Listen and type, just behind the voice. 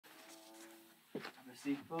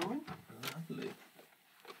Lovely.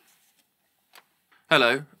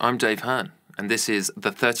 Hello, I'm Dave Hearn, and this is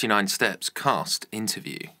the 39 Steps cast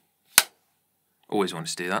interview. Always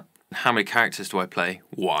wanted to do that. How many characters do I play?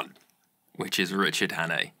 One, which is Richard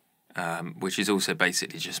Hannay, which is also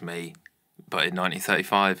basically just me, but in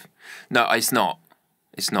 1935. No, it's not.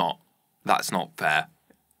 It's not. That's not fair.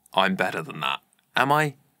 I'm better than that. Am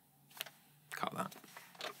I? Cut that.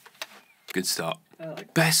 Good start.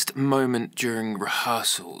 Best moment during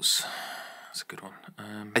rehearsals. That's a good one.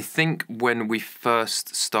 I think when we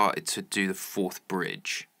first started to do the fourth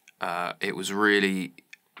bridge, it was really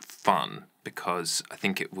fun because I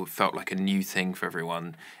think it felt like a new thing for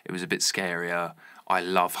everyone. It was a bit scarier. I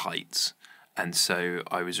love heights. And so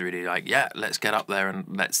I was really like, yeah, let's get up there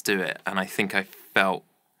and let's do it. And I think I felt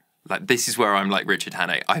like this is where I'm like Richard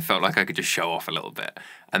Hannay. I felt like I could just show off a little bit.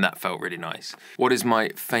 And that felt really nice. What is my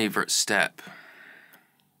favourite step?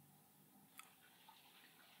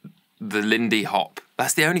 The Lindy hop.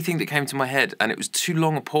 That's the only thing that came to my head, and it was too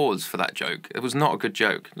long a pause for that joke. It was not a good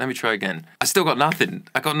joke. Let me try again. I still got nothing.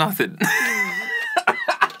 I got nothing.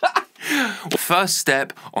 First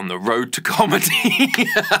step on the road to comedy.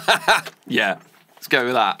 Yeah, let's go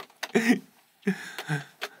with that. Can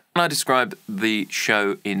I describe the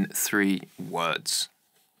show in 3 words?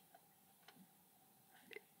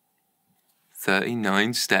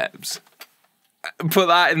 39 steps. Put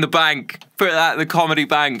that in the bank. Put that in the comedy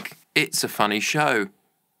bank. It's a funny show.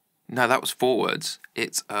 No, that was 4 words.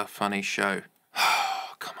 It's a funny show.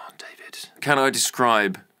 Oh, come on, David. Can I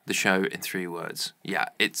describe the show in 3 words? Yeah,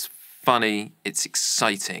 it's funny. It's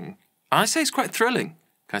exciting. I say it's quite thrilling.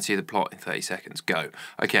 Can I tell you the plot in 30 seconds? Go.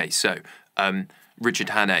 Okay, so Richard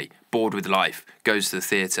Hannay, bored with life, goes to the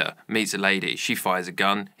theatre, meets a lady. She fires a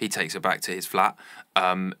gun. He takes her back to his flat.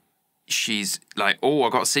 She's like, oh, I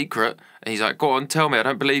got a secret. And he's like, go on, tell me. I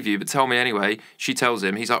don't believe you, but tell me anyway. She tells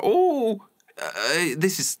him. He's like, oh,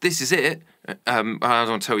 this is it. I don't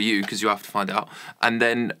want to tell you because you have to find out. And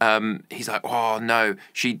then he's like, oh, no.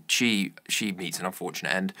 She meets an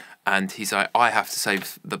unfortunate end. And he's like, I have to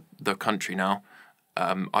save the country now.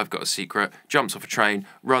 I've got a secret. Jumps off a train,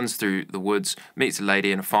 runs through the woods, meets a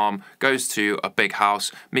lady in a farm, goes to a big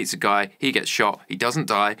house, meets a guy, he gets shot, he doesn't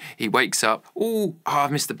die, he wakes up, oh,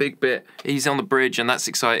 I've missed the big bit, he's on the bridge and that's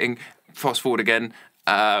exciting, fast forward again,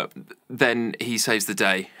 then he saves the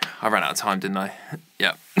day. I ran out of time, didn't I?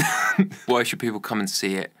 Yeah. Why should people come and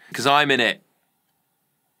see it? Because I'm in it.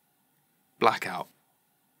 Blackout.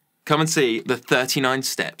 Come and see the 39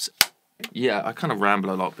 Steps. Yeah, I kind of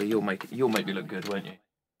ramble a lot, but you'll make me look good, won't you?